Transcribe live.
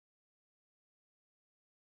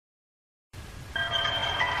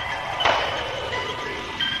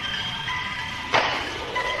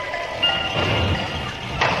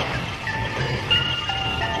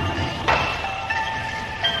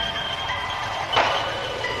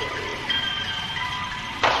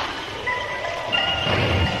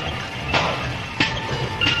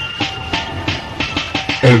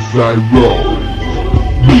as I roll,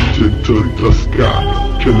 reaching to the sky,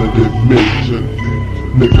 killing dimension.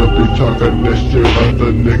 Nigga be talking that shit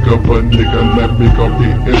other nigga, but nigga let me go be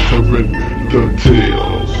entering the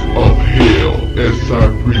tales of hell as I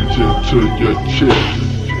reach into your chest.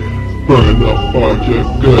 Burn up all your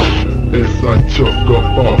guts as I choke up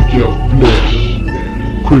all your flesh.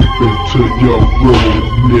 Creep into your room,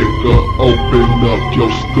 nigga, open up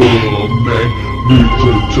your skull, man. Reach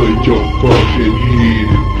into your fucking head,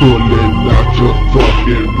 pulling out your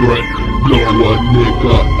fucking brain. Blow a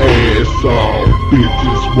nigga ass off,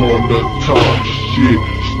 bitches wanna talk shit.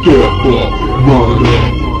 Step up, run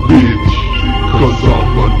up, bitch, cause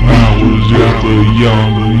I'm a new I was just a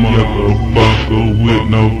young motherfucker with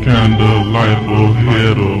no kind of life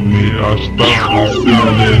ahead of me. I started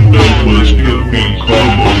selling dope but still can't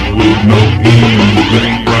come up with no ends.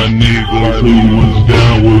 My niggas who was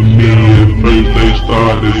down with me at first, they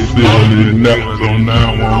started selling out. So now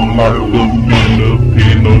I'm locked up in the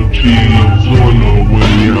Pino cheese with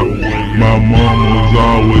me. My mom was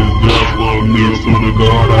always there for me, so to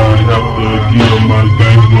God I have to give my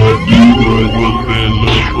thanks. But even with that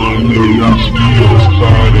love for me, I still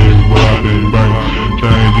started robbing banks,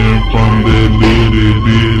 changing from that litty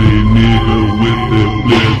bitty nigga with that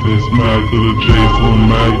blessed smile to the chase on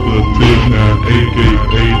my now,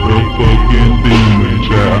 aka the fucking demon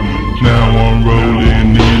child. Now I'm rolling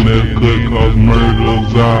in the cut cause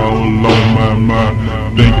murder's all on my mind.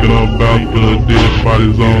 Thinking about the dead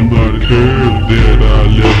bodies on the curb that I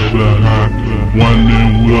left behind.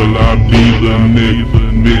 Wondering will I be the next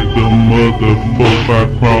motherfucker I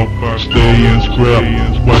cross. Stay in scrap,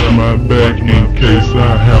 watch my back in case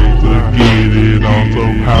I have to get it on. So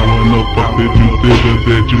how in the fuck did you figure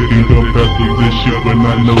that you can go back to this shit when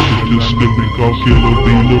I know that you're slipping? Cause killer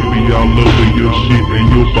be looking all over your shit and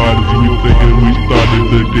your bodies. You thinking we started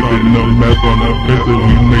to get in the math on our face that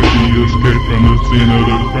we make the escape from the scene of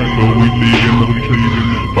the crime. But we leaving no trees.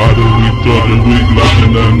 Body we started, we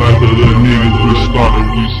locking the night of the niggas we started.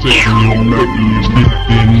 We setting your mouth and you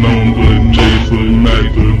slipping on the Jason Mac,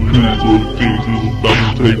 the crucifix is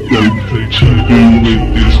about to take them. Chipping with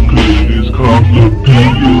this clique, cause the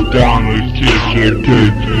people down to catch your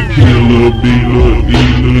cake. Killer be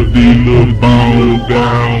little bone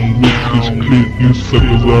down with this clique. You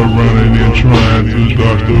suckers are running and trying to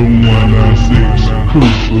dodge the 196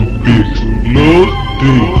 crucifix. Look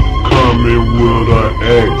deep, coming with an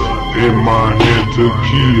axe in my hand to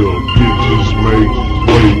kill. Bitches make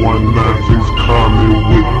way 196 coming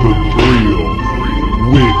with the thrill.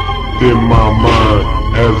 Within my mind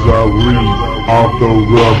as I read off the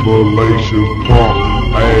revelations, punk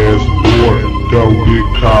ass boy, don't get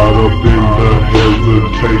caught up in the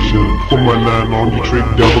hesitation. Put my 9 on your trick,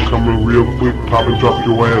 devil coming real quick, pop and drop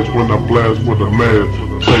your ass when I blast with a mask.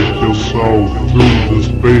 Take your soul through the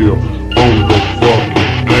spell on the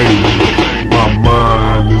fucking angel. My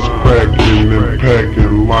mind is cracking and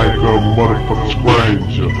packing like a motherfucking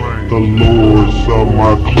stranger. The lords of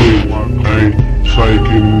my clique ain't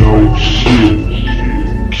taking no shit.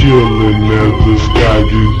 Killing as the sky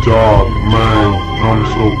gets dark, man, I'm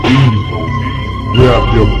so evil. Wrap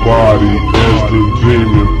your body as the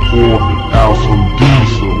demon pour out some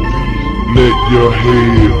diesel. Let your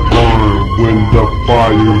head burn when the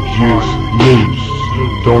fire gets loose.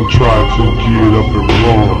 Don't try to get up and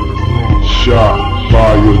run. Shot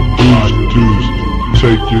by a deuce,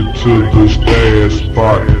 take you to the stash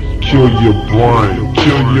spot. Kill your brain,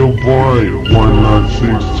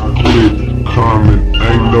 196 clique coming,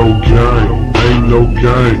 ain't no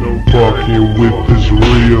game. Fucking with this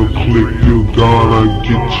real clique, you gonna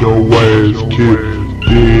get your ass kicked.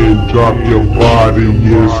 Then drop your body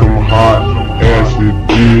in some hot acid,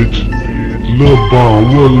 bitch. Lil' Bone,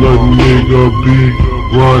 will a nigga be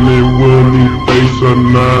running when he face a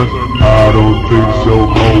 9? I don't think so,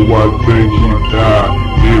 ho, I think he died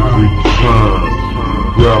every time.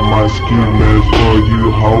 Grab my ski mask for you,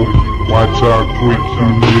 ho. Watch how quick you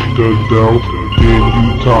hit the dough. Then you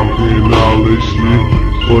talking all this shit,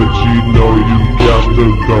 but you know you got to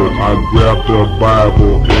go. I grabbed the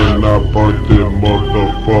Bible and I burnt that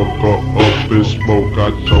motherfucker up in smoke. I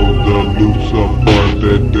told the Lucifer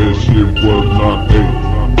that shit was not a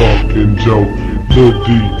fucking joke. The D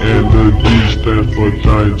and the D stands for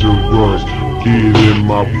dangerous. Get in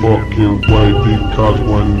my fucking way because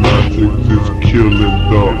 196 is killing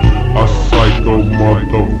a psycho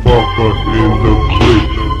motherfucker in the clique.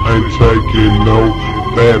 Ain't taking no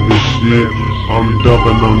baby shit. I'm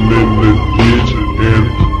dumping them in the ditch and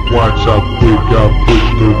watch how quick I put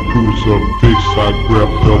the crucifix. I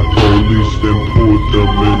grabbed the police and pulled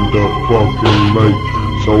them in the fucking lake.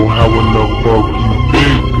 So how in the fuck you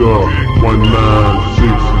think up, 196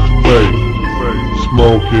 is fake.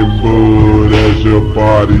 Smoking bud as your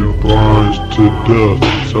body burns to dust.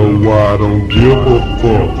 So I don't give a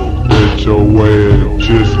fuck that your ass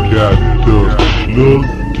just got dust. Look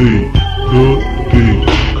deep,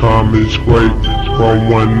 come and scrape from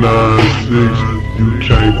 196. You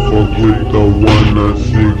can't fuck with the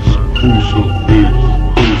 196 crucifix.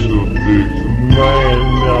 Man,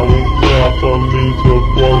 now it's time for me to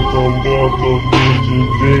fuck some buckle bitches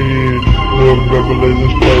dead. The revelation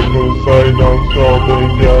straight from sight, I'm talking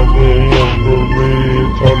goddamn infrared.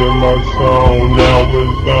 Turning my song, now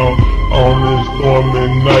it's on this stormy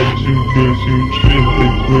night. You bitch, you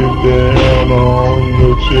trippin', quit that hand on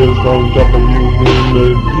your chest. I'm dropping you in the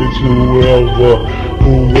ditch, whoever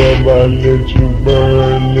let you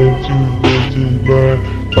burn, let you bitches burn.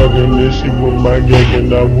 Talking this shit with my gang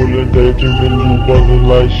and I would've they keeping you buzzing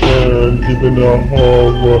like Sharon, keeping a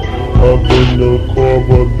horror up in the core,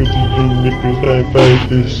 but bitches you niggas ain't face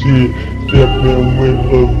this shit. Stepping with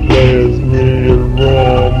a glass, red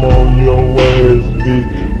rum on your ass, bitch.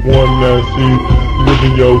 One I see,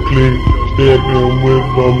 living your clique, stepping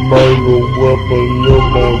with a murder weapon.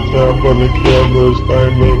 Look on time for the killers,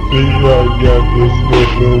 stain the feet. I got this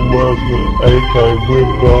weapon, AK with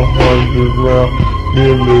 100 round.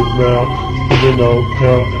 Millions now, sitting on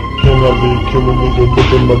count. Can I be killing niggas with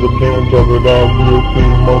the mother plan? Drop it out real quick,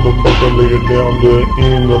 motherfucker, lay it down the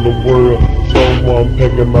end of the world. So I'm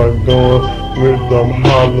packing my gun with them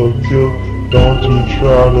hollow tips. Don't you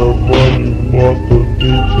try to run, you buster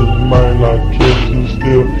bitches, might not catch you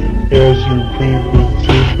still. As you creep with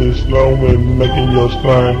tips and slow and making your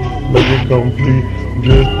spine, make it complete.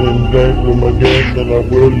 Dressed in black with my gas and I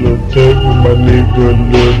will attack with my nigga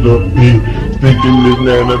Lil B. Sticking this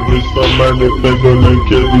man up with somebody that gonna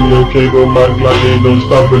catch me and can't go my Glock. Ain't no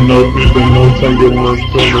stopping, no bitching, no taking, no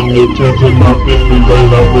spilling, no touching my fist and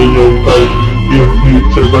right out in your face. If you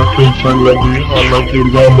take my face, trying to be hot like your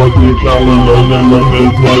mama, be clowning, no name of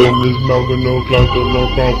this ballin', this mouth with no clout, no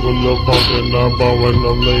crumple, no punk, and I'm bowing,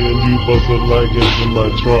 I'm laying you bustin' like into my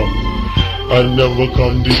trunk. I never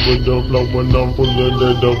come deep with the flow when I'm full of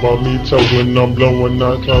the dope on me choking, I'm blowing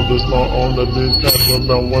out clouds of smoke on the bitch top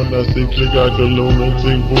about when I see click out the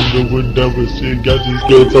lunatic voodoo with devil shit, got you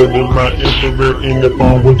scared turning my infrared in the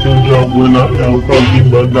phone with the drop when I am funky,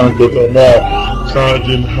 but not cause I'm out.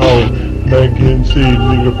 Charging hoe, mac and cheese,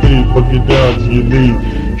 nigga please fuck it down to your knee.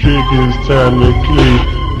 Trick is time to click,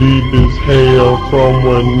 deep as hell from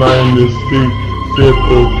 196. Set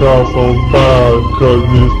the cross on fire, cause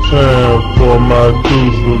it's time for my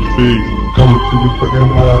crucifix. Coming to the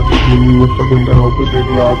fucking high, taking me with fucking down, put that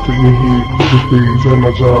Glock to your head, crucifix, and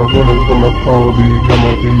my jaw running from my police. Come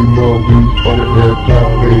on, you know these fucking head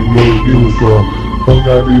cloud, they know you from. Fuck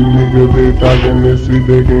out these niggas, they talking, they see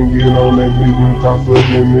they can get on that meeting, toss up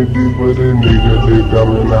in the deep with the niggas, they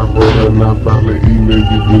coming out for the not probably eating, they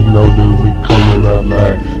just know that we coming out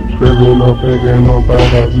like. Screaming up, picking up,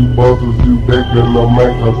 out as you bosses, you backing up,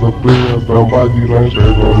 make us a player, somebody like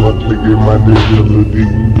straight on the click in my nigga, look deep,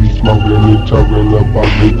 we be smoking and choking up off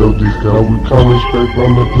the dope, these guys, we coming straight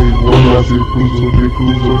from the click, when I see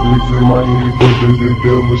crucifix in my head, but they the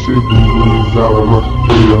devil shit, boo is out of my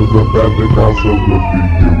prayers up at the council, but they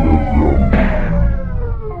give us love.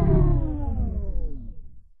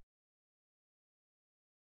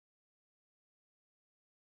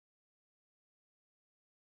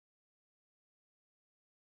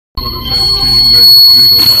 For the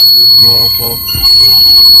 1996 on this motherfucker.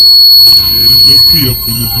 Yeah, this little P up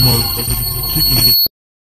in this motherfucker.